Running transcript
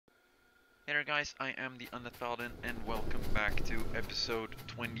Hey there guys, I am the Undead Paladin and welcome back to episode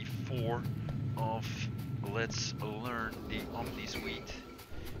 24 of Let's Learn the Omnisuite.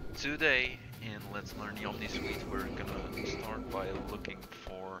 Today in Let's Learn the Omnisuite we're gonna start by looking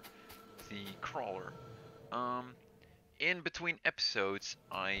for the crawler. In between episodes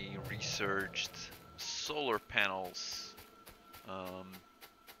I researched solar panels.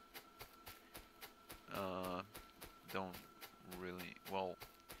 Don't really, well,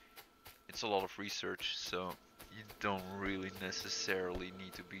 it's a lot of research, so you don't really necessarily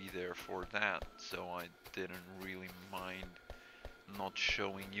need to be there for that, so I didn't really mind not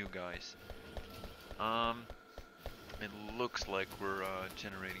showing you guys. It looks like we're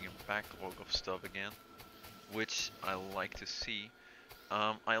generating a backlog of stuff again, which I like to see.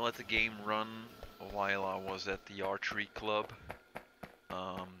 I let the game run while I was at the archery club,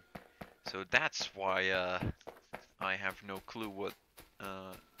 so that's why I have no clue what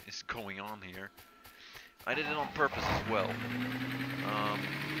is going on here. I did it on purpose as well,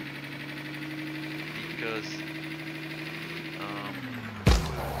 because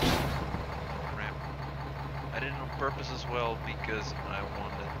crap. I did it on purpose as well because I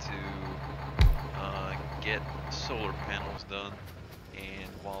wanted to get solar panels done,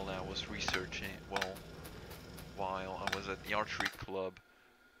 and while I was researching, well, while I was at the archery club,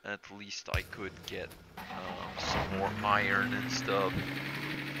 at least I could get some more iron and stuff.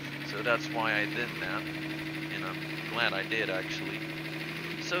 So that's why I did that, and I'm glad I did actually.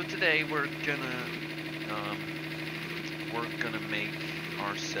 So today we're gonna make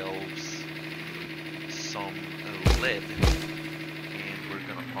ourselves some lead, and we're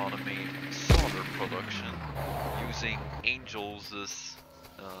gonna automate solder production using Angel's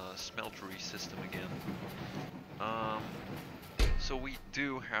smeltery system again. So we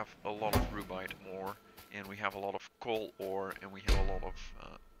do have a lot of rubite ore, and we have a lot of coal ore, and we have a lot of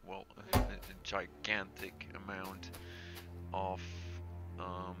well, a gigantic amount of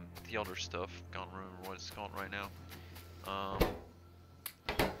the other stuff. Can't remember what it's called right now.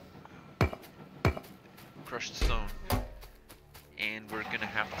 Crushed stone, and we're gonna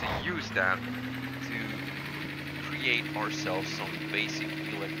have to use that to create ourselves some basic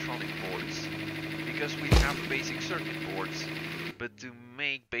electronic boards, because we have basic circuit boards. But to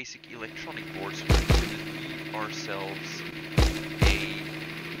make basic electronic boards, we're gonna need ourselves a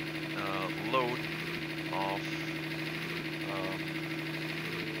load of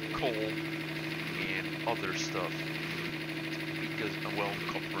coal and other stuff, because, well,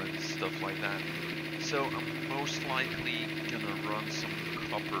 copper and stuff like that. So I'm most likely gonna run some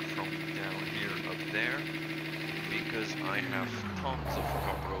copper from down here up there, because I have tons of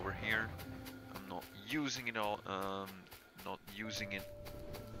copper over here. I'm not using it all, not using it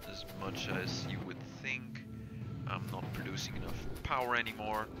as much as you would think. I'm not producing enough power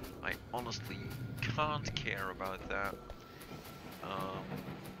anymore. I honestly can't care about that.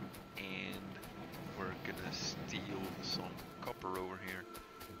 And we're gonna steal some copper over here.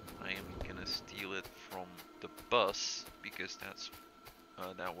 I am gonna steal it from the bus, because that's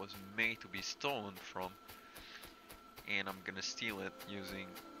that was made to be stolen from. And I'm gonna steal it using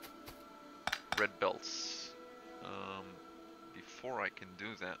red belts. Before I can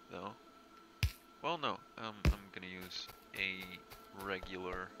do that though, well, no, I'm gonna use a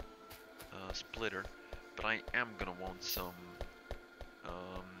regular splitter, but I am gonna want some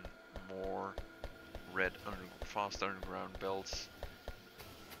more red fast underground belts.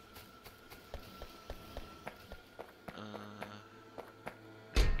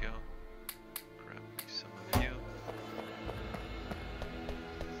 There we go. Grab me some of you.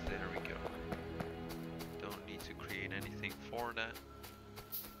 There we go. Don't need to create anything for that.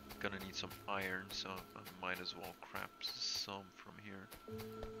 Gonna need some iron, so I might as well grab some from here.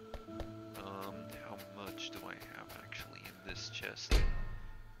 How much do I have actually in this chest?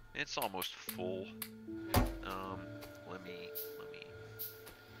 It's almost full. Let me.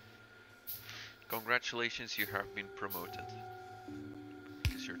 Congratulations, you have been promoted.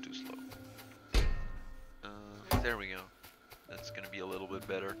 Because you're too slow. There we go. That's gonna be a little bit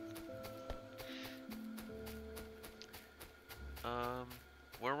better.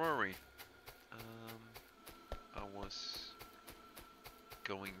 Where were we? I was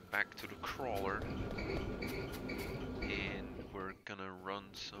going back to the crawler, and we're gonna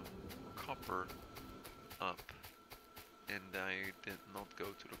run some copper up, and I did not go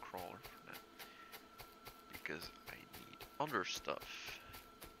to the crawler for that, because I need other stuff.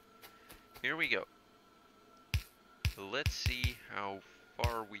 Here we go. Let's see how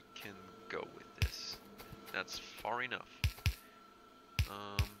far we can go with this. That's far enough.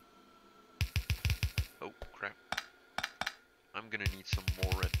 Oh crap. I'm gonna need some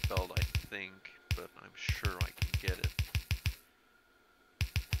more red belt, I think.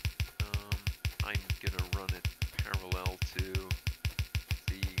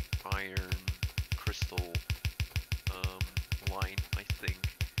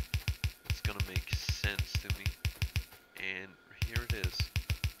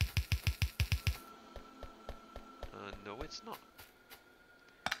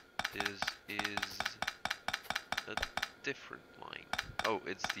 Oh,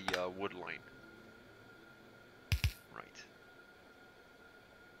 it's the wood line. Right.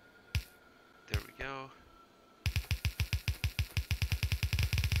 There we go.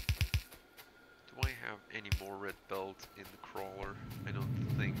 Do I have any more red belt in the crawler? I don't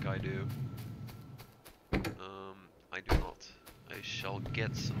think I do. I do not. I shall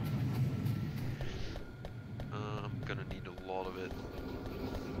get some. I'm gonna need a lot of it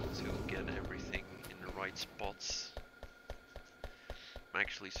to get everything in the right spots. I'm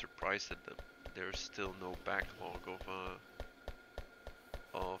actually surprised that there's still no backlog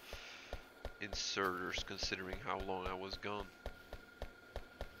of inserters, considering how long I was gone.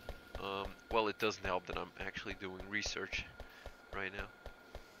 Well, it doesn't help that I'm actually doing research right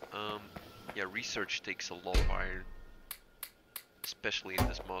now. Yeah, research takes a lot of iron, especially in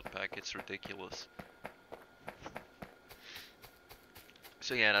this mod pack. It's ridiculous.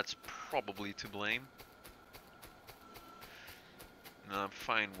 So yeah, that's probably to blame. And I'm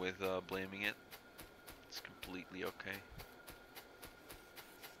fine with blaming it. It's completely okay.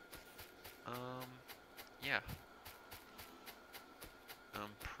 Yeah.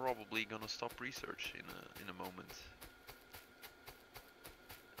 I'm probably gonna stop research in a moment.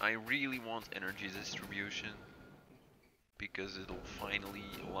 I really want energy distribution because it'll finally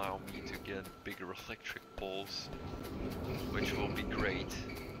allow me to get bigger electric poles, which will be great.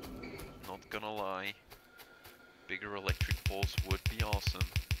 Not gonna lie, bigger electric poles would be awesome.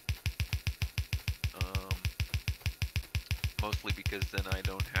 Mostly because then I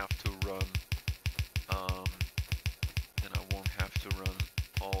don't have to run. Then I won't have to run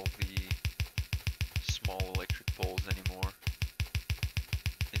all the small electric poles anymore.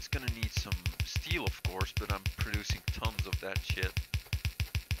 It's gonna need some steel, of course, but I'm producing tons of that shit.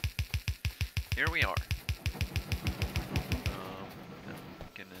 Here we are. I'm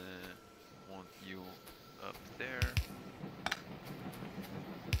gonna want you up there.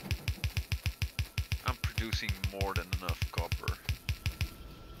 I'm producing more than enough copper.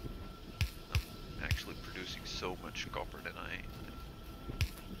 I'm actually producing so much copper that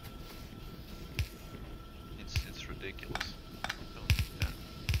it's ridiculous. Don't do that.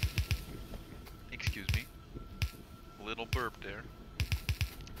 Excuse me. A little burp there.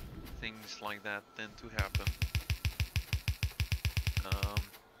 Things like that tend to happen.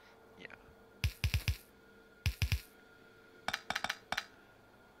 Yeah.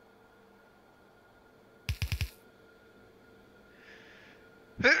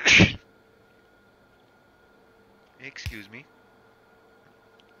 Excuse me.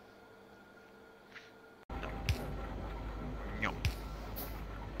 No.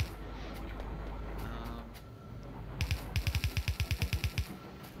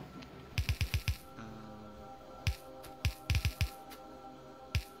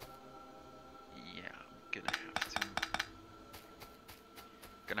 Yeah,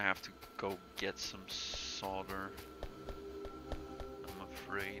 gonna have to go get some solder. I'm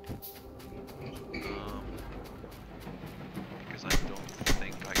afraid. Because I don't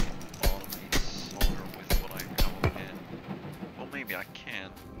think I can automate solder with what I have on hand. Well, maybe I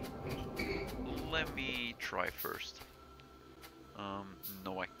can. Let me try first.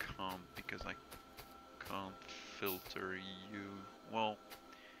 No, I can't because I can't filter you. Well,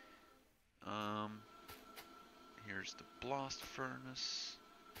 here's the blast furnace.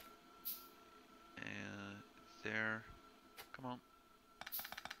 And there. Come on.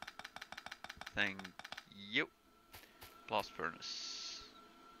 Thank you. Blast furnace.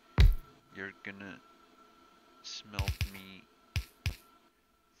 You're gonna smelt me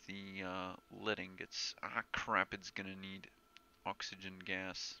the lead ingots. Ah crap, it's gonna need oxygen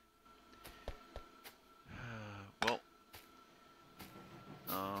gas. Well,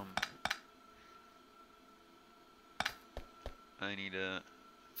 I need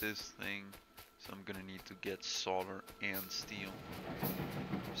this thing, so I'm gonna need to get solder and steel.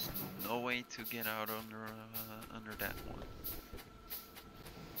 There's no way to get out under that one.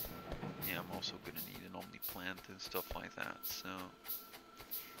 Yeah, I'm also gonna need an omni plant and stuff like that. So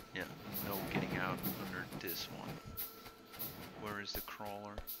yeah, no getting out under this one. Where is the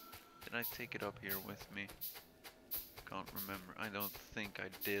crawler? Did I take it up here with me? Can't remember. I don't think I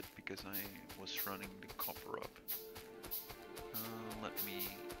did because I was running the copper up. Let me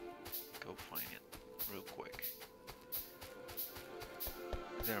go find it real quick.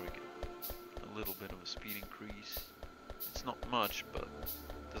 There we go. A little bit of a speed increase. It's not much, but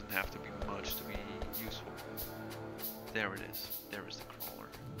it doesn't have to be much to be useful. There it is. There is the crawler.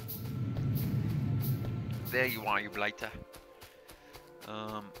 There you are, you blighter.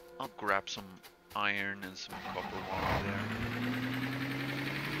 I'll grab some iron and some copper while I'm there.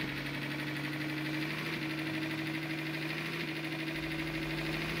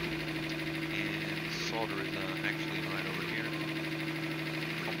 solder is actually right over here.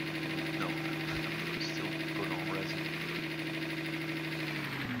 No, I'm still good on resin.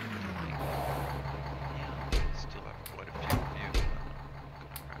 Yeah, still have quite a few of you. I'm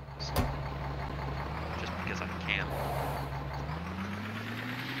gonna practice just because I can.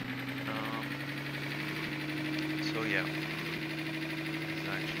 So yeah, it's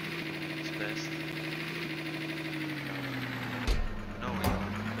actually doing its best. No,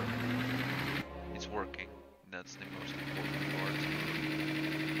 it's working. That's the most important part.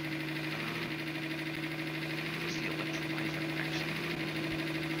 What's the electrolyzer actually?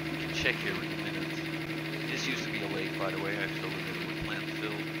 We can check here in a minute. This used to be a lake, by the way. I filled it in with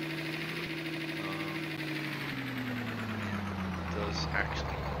landfill. It does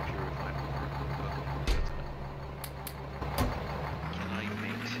actually purify water. Okay, that's good. Can I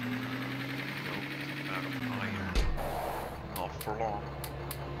make note out of iron? Not for long.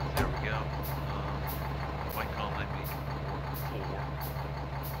 There we go. Why can't I make more? 4?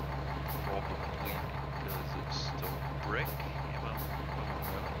 Probably because it's stone brick. Yeah, well, I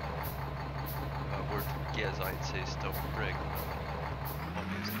don't know. Word to guess, I'd say stone brick.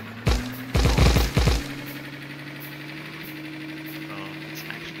 Obviously. It's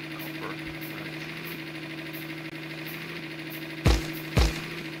actually copper, right?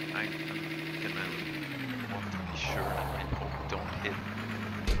 I'm gonna want to be sure that my home don't hit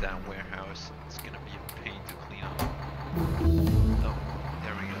that warehouse. It's gonna be a pain to clean up. Oh,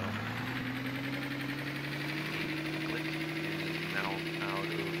 there we go. Click, and now out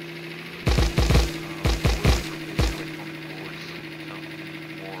of basic electronic boards, some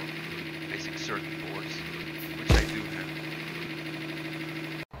more basic circuit boards, which I do have.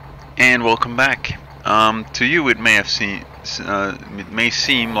 And welcome back. To you, it may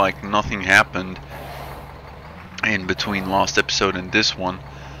seem like nothing happened in between last episode and this one.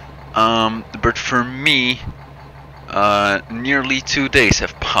 But for me, nearly 2 days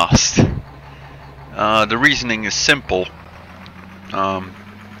have passed. The reasoning is simple.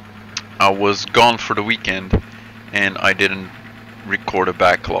 I was gone for the weekend and I didn't record a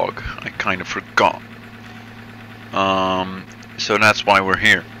backlog. I kind of forgot. So that's why we're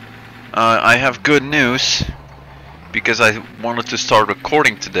here. I have good news because I wanted to start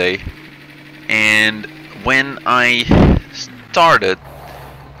recording today, and when I started,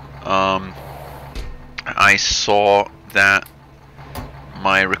 I saw that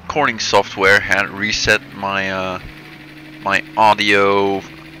my recording software had reset my my audio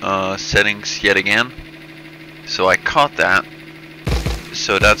settings yet again. So I caught that.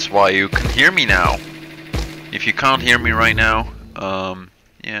 So that's why you can hear me now. If you can't hear me right now,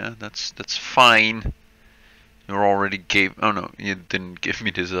 yeah, that's fine. You already gave. Oh no, you didn't give me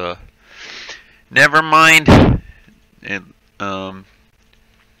this. Never mind. It, I'm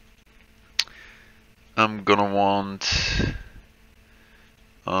gonna want.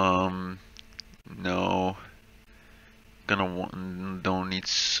 No. Gonna want. Don't need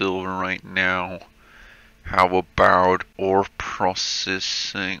silver right now. How about ore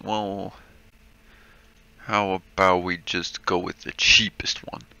processing? Well, how about we just go with the cheapest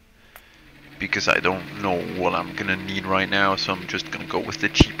one? Because I don't know what I'm gonna need right now, so I'm just gonna go with the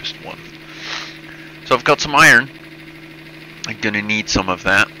cheapest one. So I've got some iron. I'm gonna need some of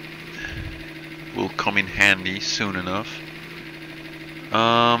that. Will come in handy soon enough.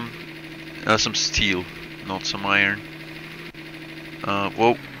 Some steel, not some iron.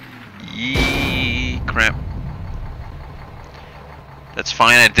 Whoa. Yee, crap. That's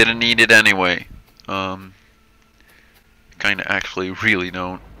fine, I didn't need it anyway. Kinda actually really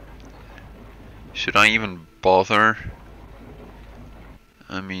don't. Should I even bother?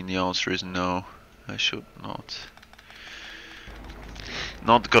 I mean, the answer is no. I should not.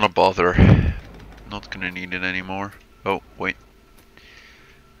 Not gonna bother. Not gonna need it anymore. Oh, wait.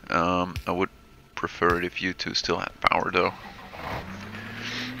 I would prefer it if you two still had power though.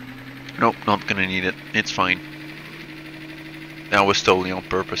 Nope, not gonna need it. It's fine. That was totally on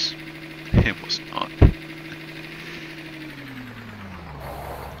purpose. It was not.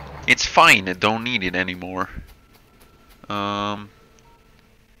 It's fine, I don't need it anymore.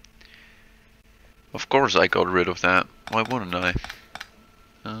 Of course I got rid of that. Why wouldn't I?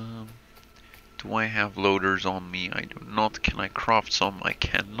 Do I have loaders on me? I do not. Can I craft some? I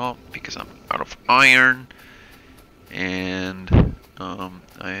cannot because I'm out of iron. And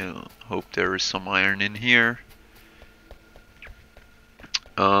I hope there is some iron in here.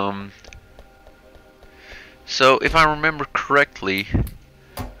 So if I remember correctly,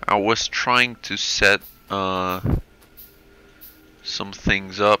 I was trying to set some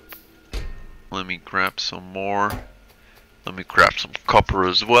things up. Let me grab some more. Let me grab some copper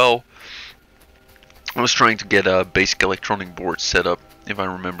as well. I was trying to get a basic electronic board set up, if I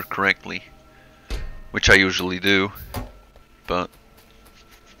remember correctly, which I usually do, but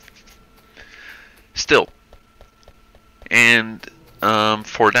still. And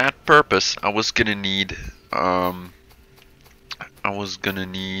for that purpose, I was gonna need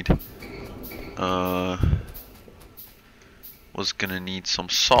some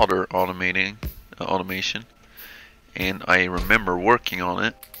solder automation, and I remember working on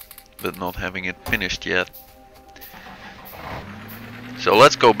it, but not having it finished yet. So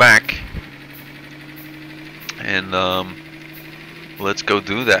let's go back and let's go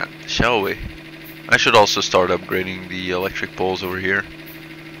do that, shall we? I should also start upgrading the electric poles over here,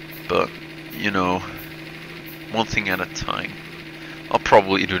 but you know, one thing at a time. I'll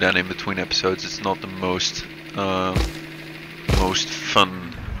probably do that in between episodes. It's not the most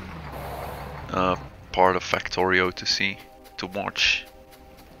fun part of Factorio to watch,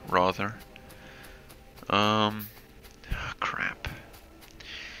 rather. Crap.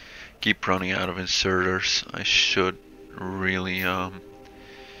 Keep running out of inserters. I should really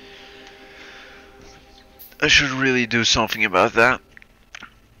do something about that.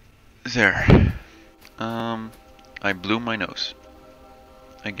 There. I blew my nose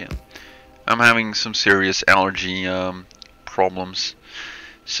again. I'm having some serious allergy problems,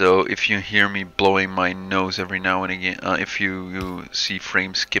 so if you hear me blowing my nose every now and again, if you see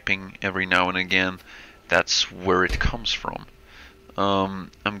frame skipping every now and again, that's where it comes from. I'm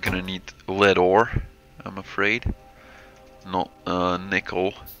gonna need lead ore, I'm afraid, not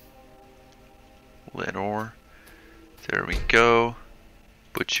nickel. Lead ore. There we go.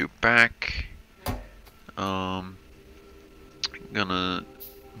 Put you back. Gonna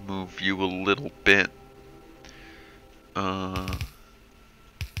move you a little bit. Yeah,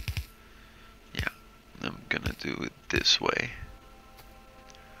 I'm gonna do it this way.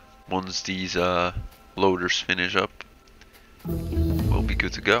 Once these loaders finish up, we'll be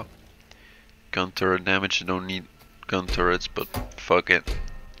good to go. Gun turret damage, I don't need gun turrets, but fuck it.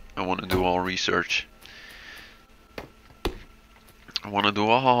 I want to do all research. I want to do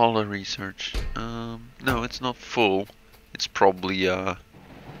all the research. No, it's not full. It's probably, yeah,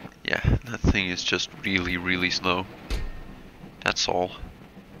 that thing is just really slow. That's all.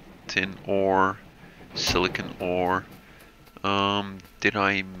 Tin ore, silicon ore. Did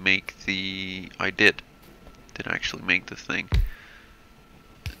I make the... I did. Did I actually make the thing?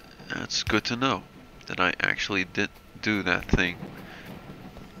 That's good to know that I actually did do that thing.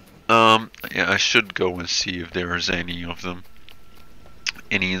 Yeah, I should go and see if there's any of them.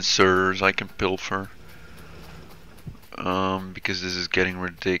 Any inserters I can pilfer. Because this is getting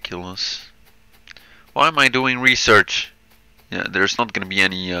ridiculous. Why am I doing research? Yeah, there's not gonna be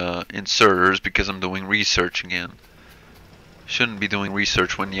any inserters because I'm doing research again. Shouldn't be doing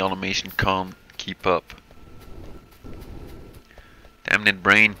research when the automation can't keep up. Damn it,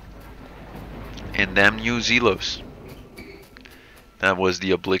 brain. And damn you, Zelos. That was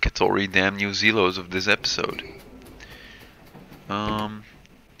the obligatory damn you, Zelos of this episode.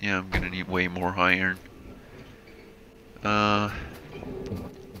 Yeah, I'm gonna need way more iron. It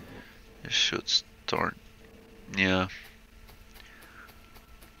should start. Yeah.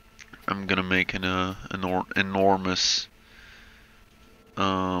 I'm gonna make an enormous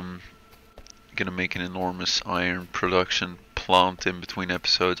iron production plant in between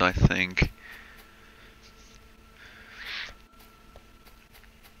episodes, I think.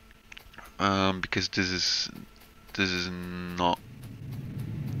 Because this is not,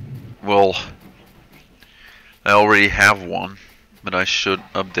 well, I already have one, but I should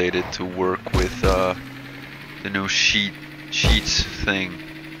update it to work with the new sheets thing.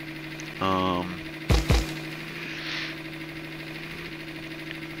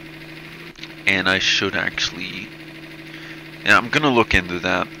 And I should actually, yeah, I'm gonna look into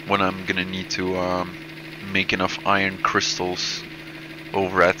that when I'm gonna need to make enough iron crystals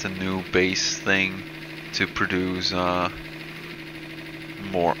over at the new base thing to produce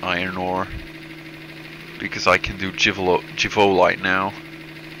more iron ore, because I can do Givolite now.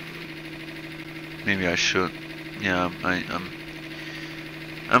 Maybe I should. Yeah,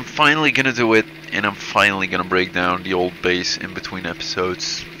 I'm finally gonna do it, and I'm finally gonna break down the old base in between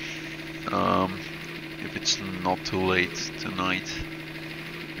episodes. If it's not too late tonight.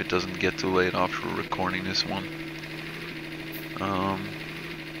 If it doesn't get too late after recording this one.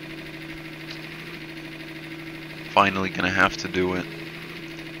 Finally gonna have to do it.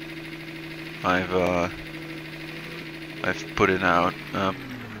 I've put it out,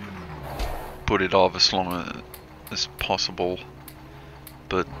 put it off as long as possible,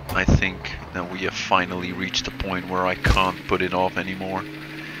 but I think that we have finally reached the point where I can't put it off anymore,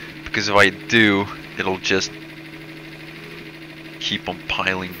 because if I do, it'll just keep on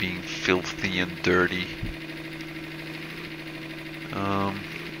piling, being filthy and dirty.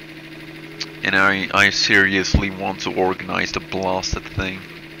 And I seriously want to organize the blasted thing.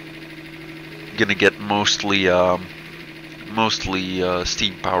 Gonna get mostly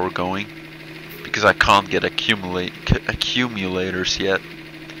steam power going, because I can't get accumulators yet.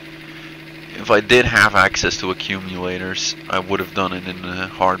 If I did have access to accumulators, I would have done it in a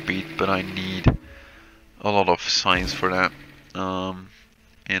heartbeat, but I need a lot of science for that.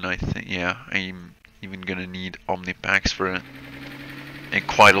 And I think, yeah, I'm even gonna need omnipacks for it, and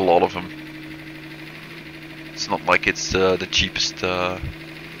quite a lot of them. It's not like it's the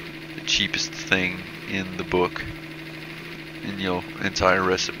cheapest thing in the book, in your entire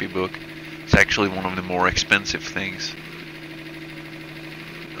recipe book. It's actually one of the more expensive things.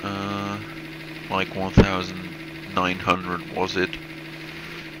 Like 1,900 was it?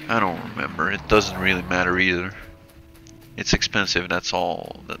 I don't remember. It doesn't really matter either. It's expensive. That's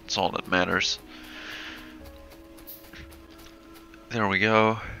all that matters. There we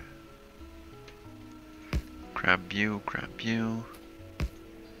go. Grab you, grab you.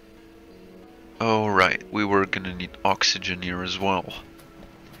 Oh right, we were gonna need oxygen here as well.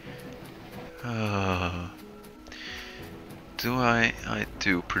 Do I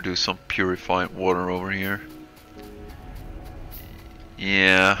do produce some purified water over here.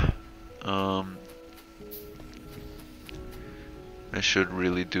 Yeah. I should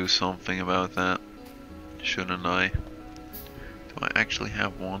really do something about that, shouldn't I? Do I actually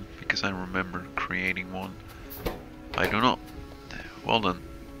have one? Because I remember creating one. I do not. Well then.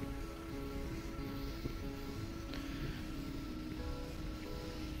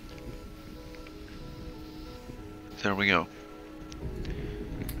 There we go.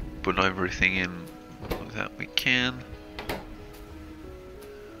 Put everything in that we can.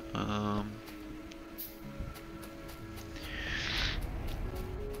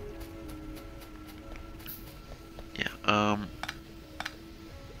 Yeah,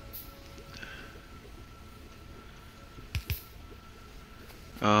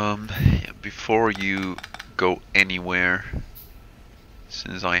 before you go anywhere,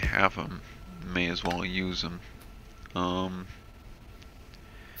 since I have them, may as well use them.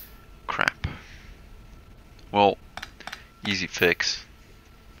 Crap. Well, easy fix.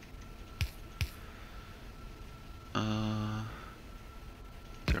 There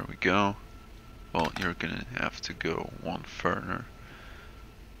we go. Well, you're gonna have to go one further.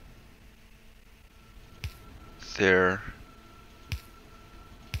 There.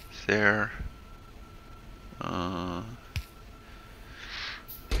 There.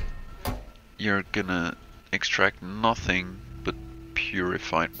 You're gonna extract nothing but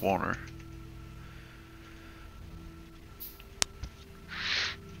purified water.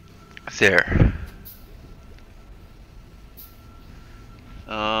 There.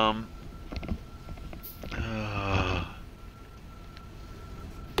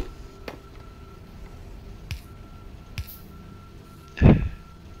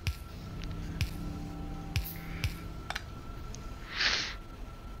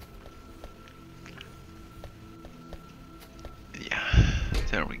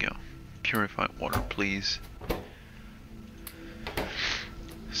 There we go. Purified water, please.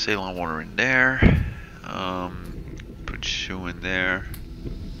 Ceylon water in there. Put you in there.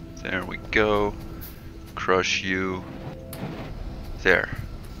 There we go. Crush you. There.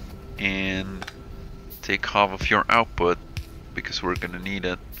 And take half of your output, because we're gonna need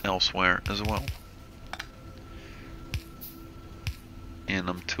it elsewhere as well. And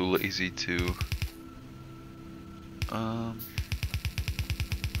I'm too lazy to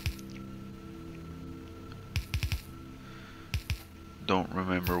don't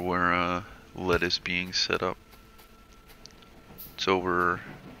remember where lead is being set up. It's over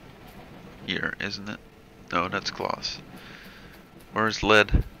here, isn't it? No, that's glass. Where's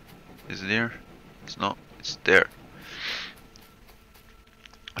lead? Is it here? It's not. It's there.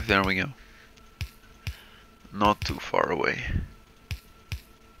 There we go. Not too far away.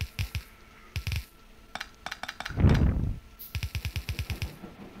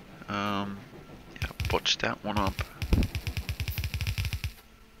 Yeah, botch that one up.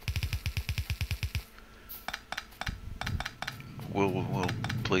 We'll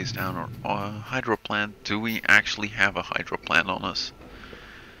place down our hydro plant. Do we actually have a hydro plant on us?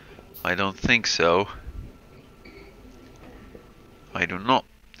 I don't think so. I do not.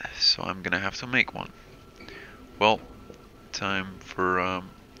 So I'm gonna have to make one. Well, time for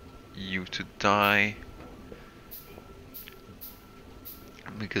you to die,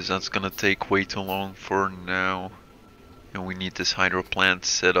 because that's gonna take way too long for now, and we need this hydro plant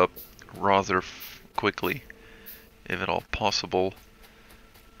set up rather quickly, if at all possible.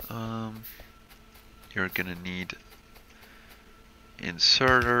 You're gonna need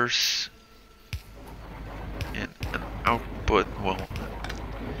inserters and an output. Well,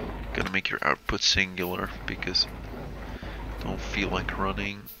 gonna make your output singular because don't feel like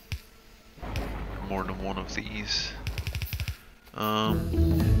running more than one of these.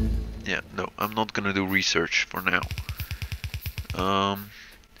 Yeah, no, I'm not gonna do research for now.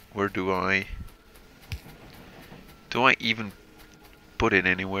 Where do I even put it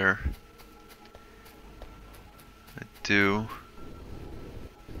anywhere? I do.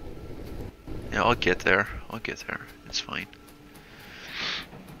 Yeah, I'll get there. It's fine.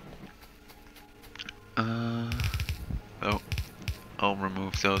 Oh, I'll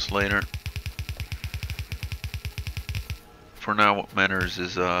remove those later. For now, what matters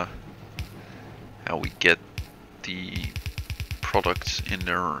is how we get the products in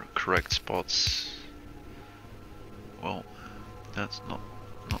their correct spots. Well, that's not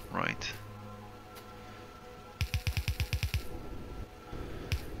right.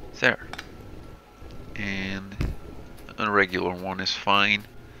 There. And a regular one is fine.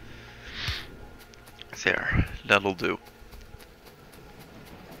 There, that'll do.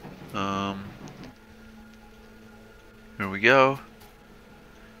 Here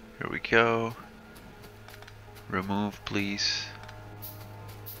we go. Remove, please.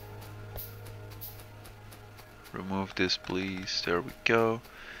 Remove this, please. There we go.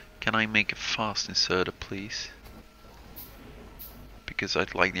 Can I make a fast inserter, please? Because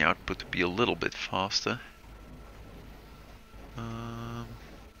I'd like the output to be a little bit faster.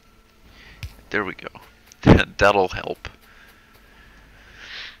 There we go. That'll help.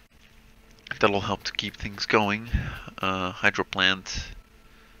 That'll help to keep things going. Hydro plant.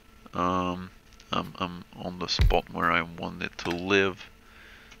 I'm on the spot where I want it to live.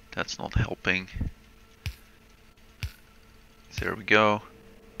 That's not helping. There we go.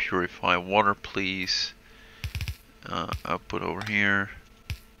 Purify water, please. Output over here.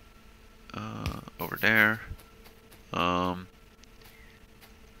 Over there.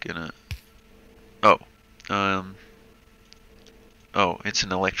 Oh, it's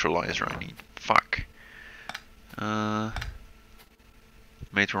an electrolyzer I need. Fuck.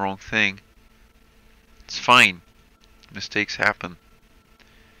 Made the wrong thing. It's fine. Mistakes happen.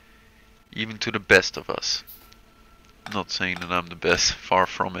 Even to the best of us. I'm not saying that I'm the best. Far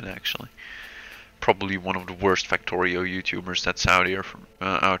from it, actually. Probably one of the worst Factorio YouTubers that's out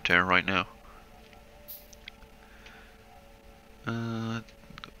there right now.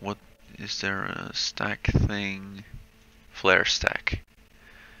 What is there? A stack thing? Flare stack.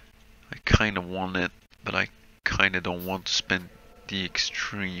 I kind of want it, but I kind of don't want to spend the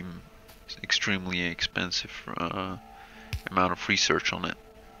extremely expensive amount of research on it.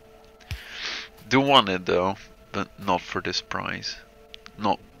 Do want it though, but not for this price.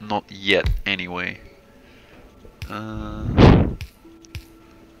 Not yet, anyway. There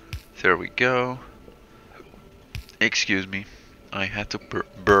we go. Excuse me, I had to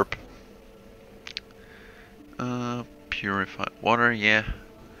burp. Purified water, yeah.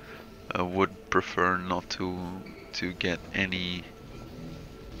 I would prefer not to get any.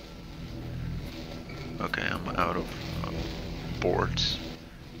 Okay, I'm out of boards.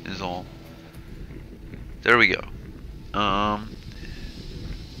 Is all. There we go. How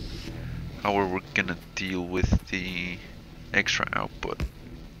are we gonna deal with the extra output?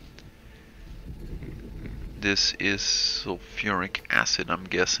 This is sulfuric acid, I'm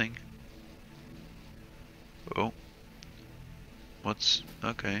guessing. Oh. What's...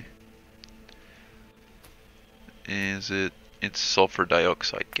 okay. Is it... it's sulfur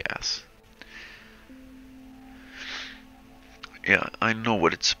dioxide gas. Yeah, I know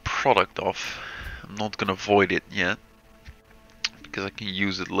what it's a product of. I'm not gonna void it yet. Because I can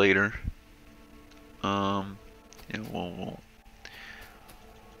use it later. Yeah,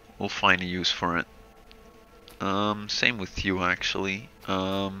 we'll find a use for it. Same with you, actually.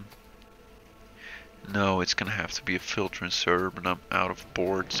 No, it's gonna have to be a filter inserter, but I'm out of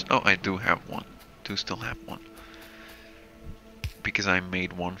boards. Oh, I do have one. Do still have one. Because I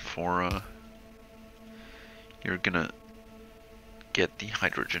made one for, you're gonna get the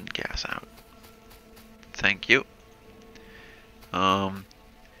hydrogen gas out. Thank you.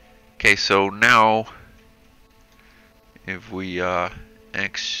 Okay, so now, if we,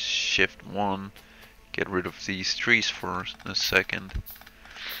 X shift 1, get rid of these trees for a second.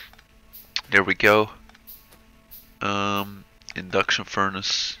 There we go. Induction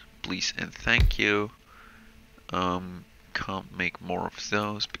furnace, please and thank you. Can't make more of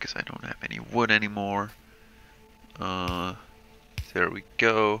those because I don't have any wood anymore. There we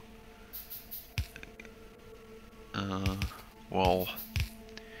go. Well,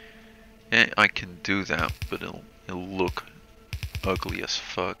 yeah, I can do that, but it'll look ugly as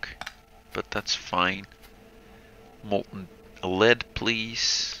fuck. But that's fine. Molten lead,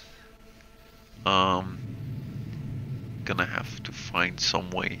 please. Gonna have to find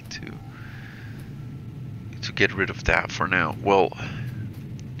some way to get rid of that for now. Well,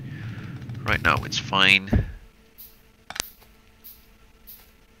 right now it's fine.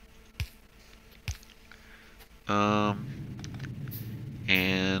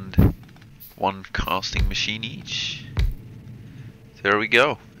 And one casting machine each. There we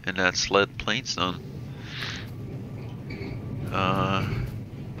go, and that's lead plates done.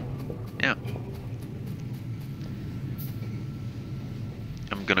 Yeah.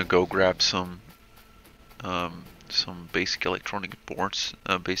 I'm gonna go grab some basic electronic boards,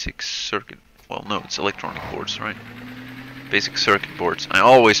 basic circuit. Well, no, it's electronic boards, right? Basic circuit boards. I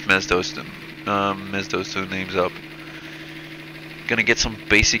always mess those two names up. Gonna get some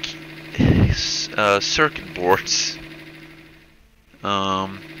basic circuit boards.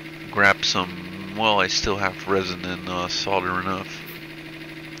 Grab some. Well, I still have resin and solder enough.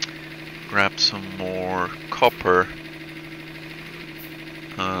 Grab some more copper.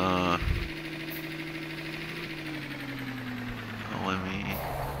 Let me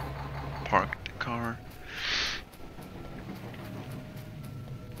park the car.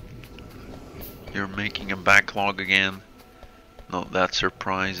 You're making a backlog again. No, that's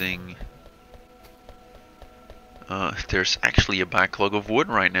surprising. There's actually a backlog of wood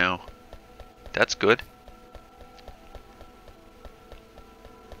right now. That's good.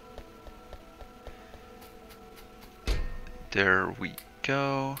 There we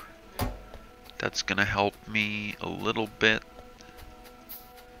go. That's gonna help me a little bit.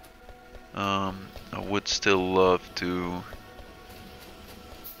 I would still love to.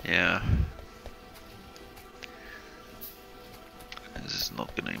 Yeah. This is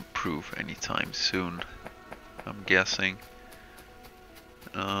not gonna improve anytime soon, I'm guessing.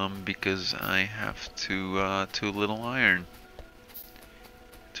 Because I have too little iron.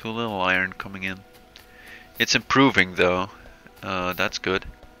 Too little iron coming in. It's improving though. That's good.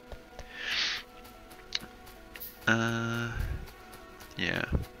 Yeah.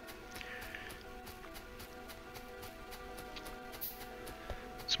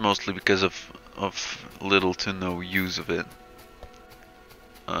 It's mostly because of little to no use of it.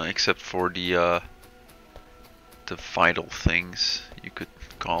 Except for the vital things, you could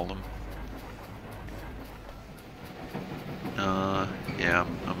call them. Yeah,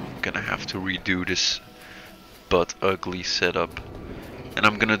 I'm gonna have to redo this but ugly setup, and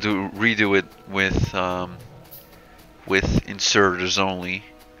I'm gonna redo it with inserters only.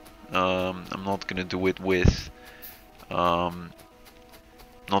 I'm not gonna do it with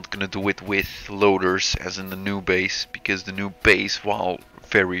loaders as in the new base, because the new base, while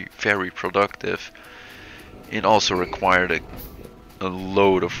very, very productive, it also required a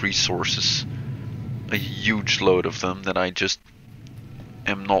load of resources, a huge load of them that I just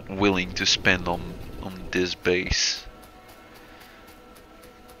am not willing to spend on this base.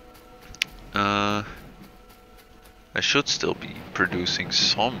 I should still be producing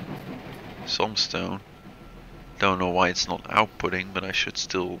some stone. Don't know why it's not outputting, but I should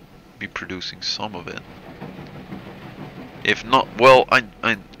still be producing some of it. If not, well,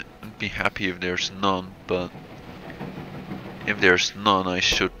 I'd be happy if there's none, but if there's none, I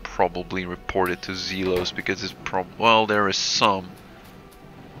should probably report it to Zelos, because it's well, there is some.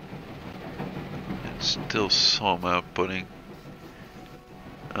 It's still some outputting.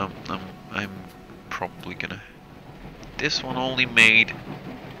 I'm probably gonna. This one only made.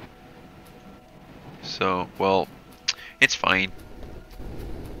 So, well, it's fine.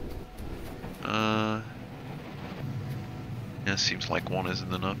 Yeah, seems like one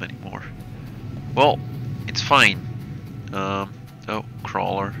isn't enough anymore. Well, it's fine. Oh,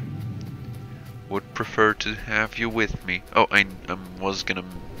 crawler. Would prefer to have you with me. Oh, I was gonna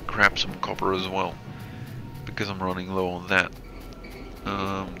grab some copper as well, because I'm running low on that.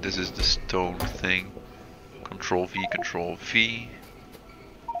 This is the stone thing. Control V, Control V.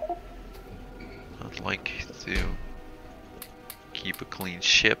 I'd like to keep a clean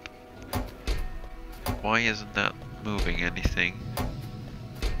ship. Why isn't that moving anything?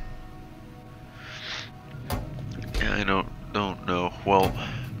 Yeah, I don't know. Well,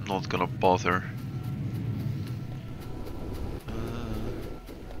 I'm not gonna bother.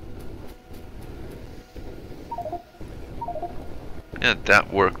 Yeah,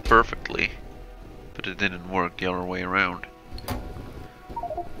 that worked perfectly, but it didn't work the other way around.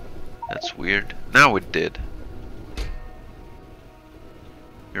 That's weird. Now it did.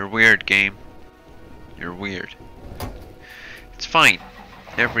 You're weird, game. You're weird. It's fine.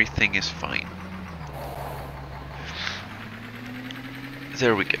 Everything is fine.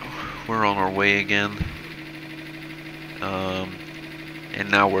 There we go. We're on our way again. And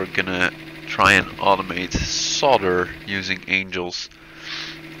now we're gonna try and automate solder using angels.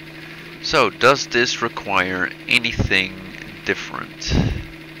 So, does this require anything different?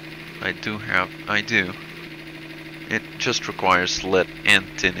 I do. It just requires lead and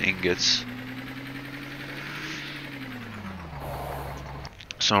tin ingots.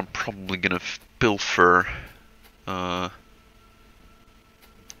 So I'm probably gonna pilfer the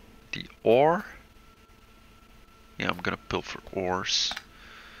ore. Yeah, I'm gonna pilfer ores.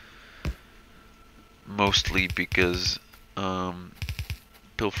 Mostly because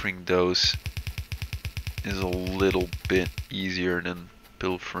pilfering those is a little bit easier than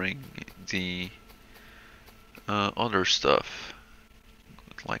pilfering the other stuff.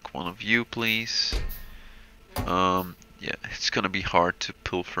 Like one of you, please. Yeah, it's gonna be hard to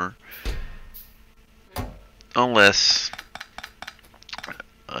pilfer unless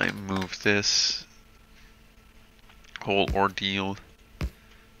I move this whole ordeal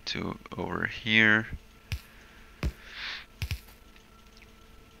to over here.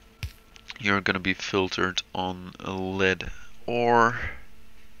 You're gonna be filtered on a lead ore.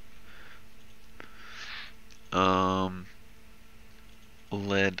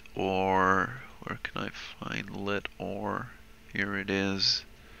 Lead ore. Where can I find lead ore? Here it is.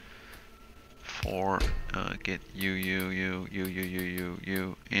 For get you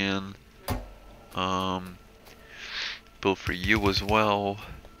in. Build for you as well.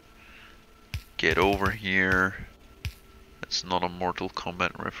 Get over here. That's not a Mortal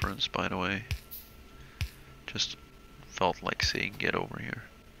Kombat reference, by the way. Just felt like saying get over here.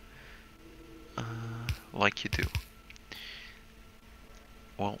 Like you do.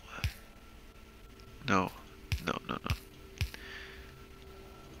 Well, no.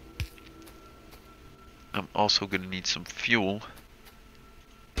 I'm also gonna need some fuel.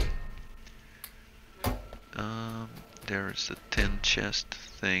 There's the tin chest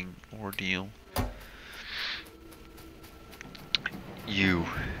thing ordeal. You.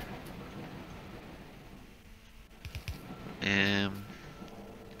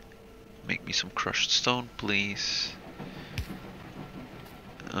 Make me some crushed stone, please.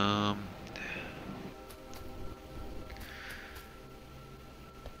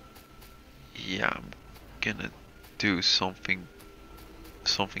 Yeah, I'm gonna do something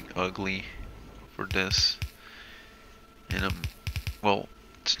ugly for this. And well,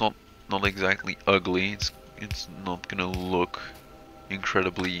 it's not exactly ugly. It's not gonna look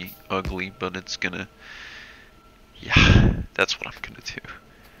incredibly ugly, but it's gonna, yeah, that's what I'm gonna do.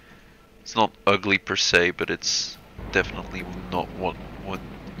 It's not ugly per se, but it's definitely not what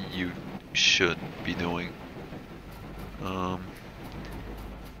you should be doing.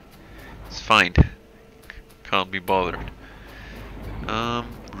 It's fine. Can't be bothered.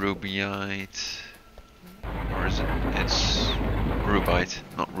 Rubyite. Or is it? It's rubite,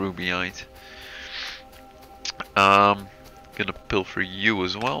 not rubyite. Gonna pilfer you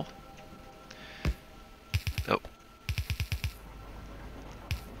as well. Oh.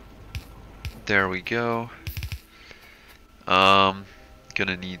 There we go.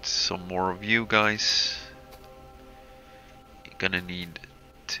 Gonna need some more of you guys. Gonna need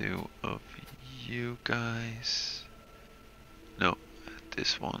 2 of you guys. No,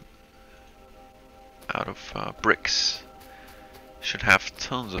 this one. Out of bricks. Should have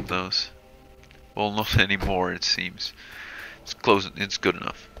tons of those. Well, not anymore, it seems. It's close. It's good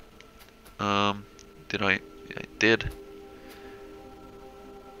enough. Did I? I did.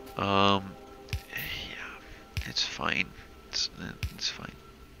 Yeah, it's fine. It's fine.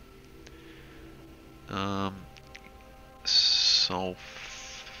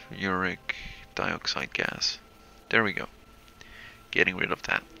 Sulfuric dioxide gas. There we go. Getting rid of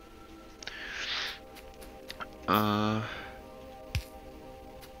that.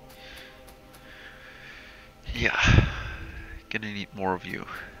 Yeah. Gonna need more of you.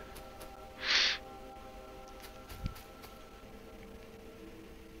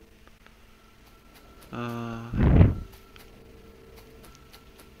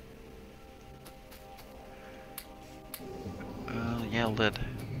 Yeah, lead.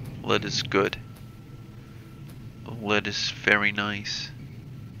 Lead is good. Lead is very nice.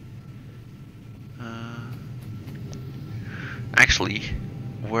 Actually,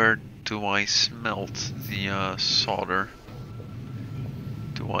 where do I smelt the solder?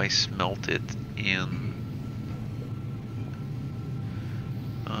 Do I smelt it in?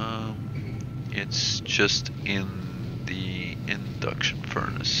 It's just in the induction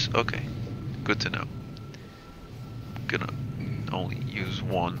furnace. Okay, good to know. I'm gonna only use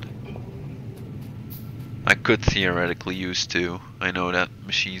one. I could theoretically use two. I know that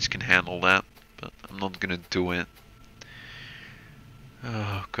machines can handle that, but I'm not gonna do it.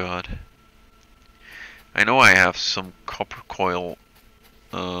 Oh god. I know I have some copper coil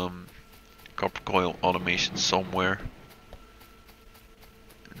automation somewhere.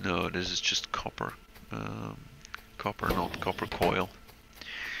 No, this is just copper. Copper, not copper coil.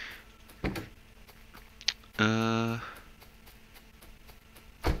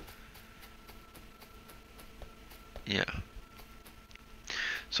 Yeah.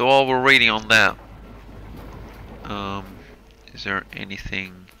 So while we're waiting on that, is there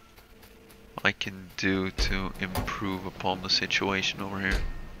anything I can do to improve upon the situation over here?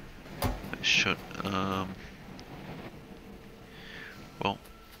 I should, well,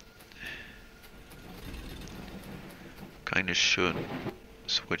 kinda should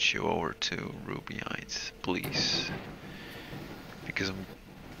switch you over to rubyite, please, because I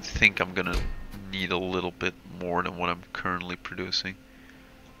think I'm gonna need a little bit more than what I'm currently producing.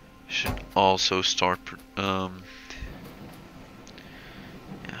 Should also start, yeah,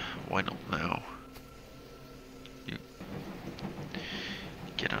 why not now? You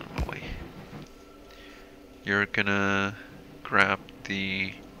get out of my way. You're gonna grab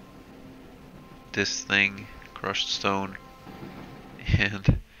this thing, crushed stone,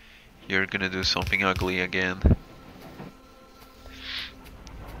 and you're gonna do something ugly again.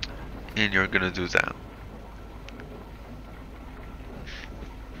 And you're gonna do that.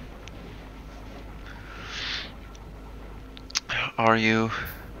 Are you?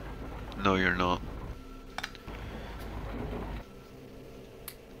 No, you're not.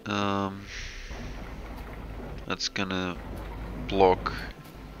 That's gonna block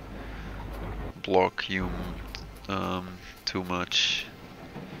you too much.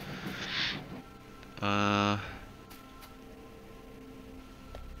 Yeah,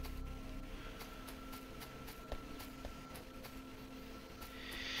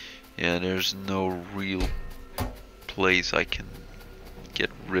 there's no real place I can get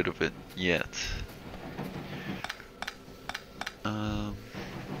rid of it yet. I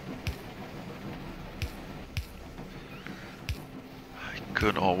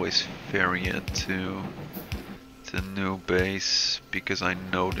could always ferry it to the new base, because I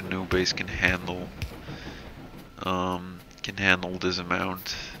know the new base can handle this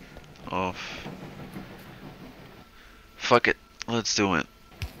amount of. Fuck it, let's do it.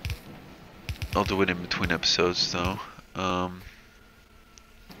 I'll do it in between episodes though.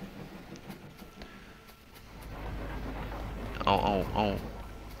 I'll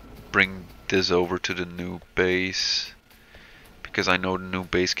bring this over to the new base, because I know the new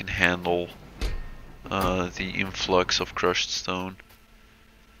base can handle the influx of crushed stone.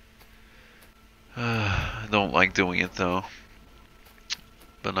 I don't like doing it though,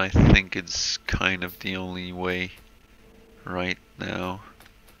 but I think it's kind of the only way right now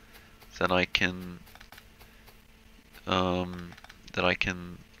that I can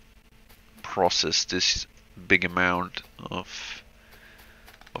process this big amount of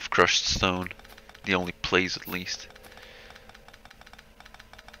crushed stone. The only place, at least.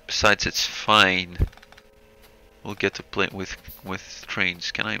 Besides, it's fine. We'll get to play with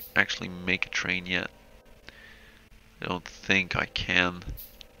trains. Can I actually make a train yet? I don't think I can.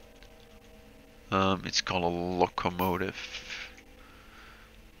 It's called a locomotive.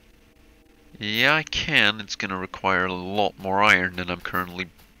 Yeah, I can. It's gonna require a lot more iron than I'm currently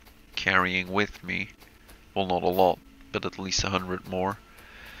carrying with me. Well, not a lot, but at least 100 more.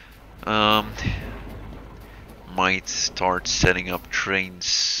 Might start setting up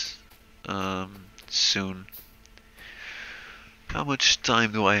trains soon. How much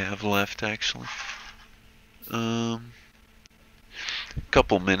time do I have left, actually?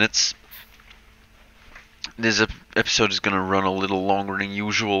 Couple minutes. This episode is gonna run a little longer than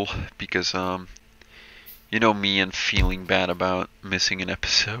usual because you know me and feeling bad about missing an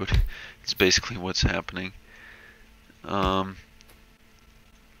episode. It's basically what's happening. Yeah.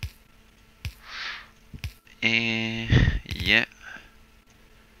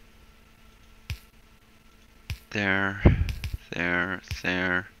 There.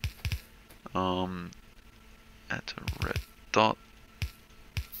 At a red dot.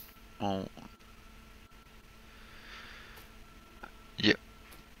 Oh. Yep.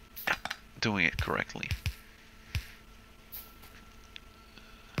 Yeah. Doing it correctly.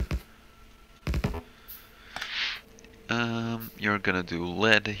 You're gonna do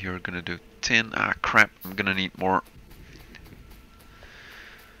lead, you're gonna do tin. Ah, crap, I'm gonna need more.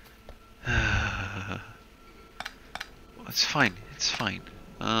 It's fine, it's fine.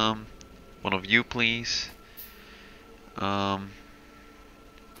 One of you, please.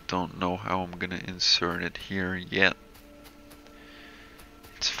 don't know how I'm gonna insert it here yet.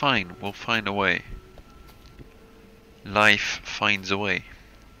 It's fine, we'll find a way. Life finds a way.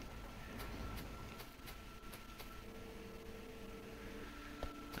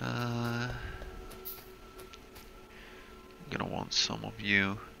 I'm gonna want some of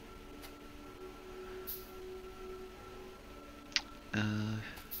you.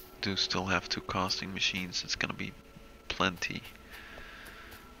 Do still have 2 casting machines, it's gonna be plenty.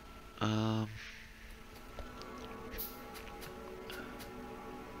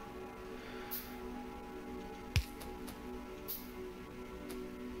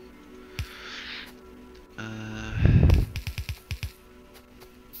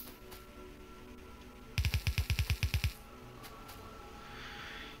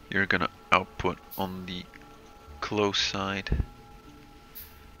 You're gonna output on the close side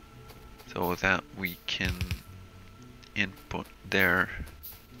so that we can input there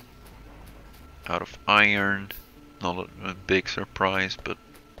out of iron. Not a big surprise, but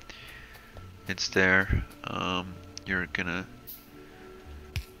it's there. You're gonna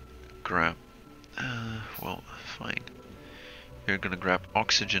grab well, fine. You're gonna grab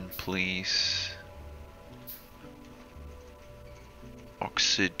oxygen, please.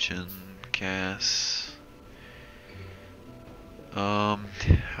 Oxygen, gas.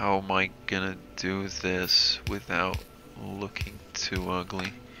 How am I gonna do this without looking too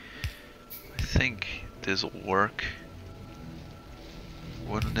ugly? I think this'll work.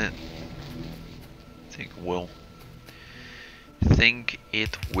 Wouldn't it? I think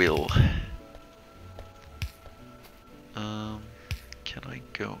it will. Can I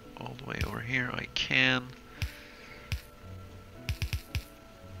go all the way over here? I can.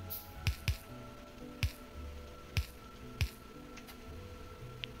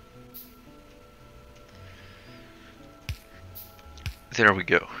 There we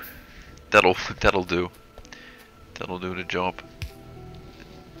go. That'll do. That'll do the job.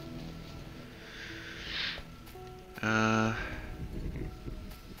 Ah,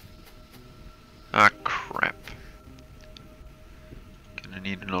 crap. Gonna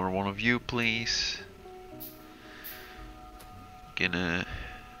need another one of you, please. Gonna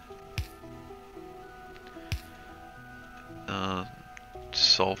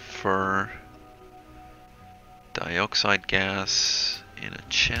sulfur dioxide gas in a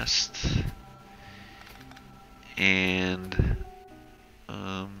chest, and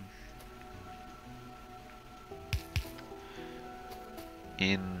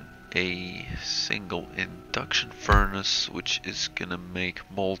in a single induction furnace, which is gonna make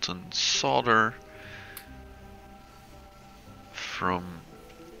molten solder from,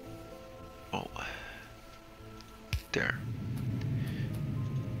 oh, there.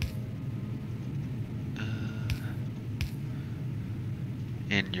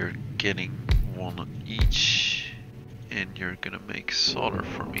 And you're getting one of each, and you're gonna make solder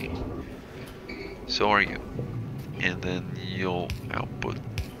for me. So are you. And then you'll output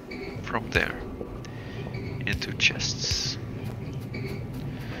from there into chests.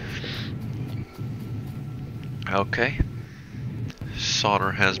 Okay.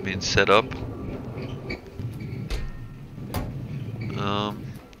 Solder has been set up.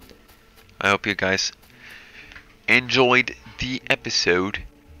 I hope you guys enjoyed the episode,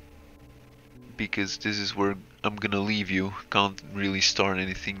 because this is where I'm gonna leave you. Can't really start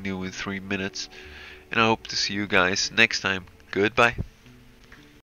anything new in 3 minutes, and I hope to see you guys next time. Goodbye.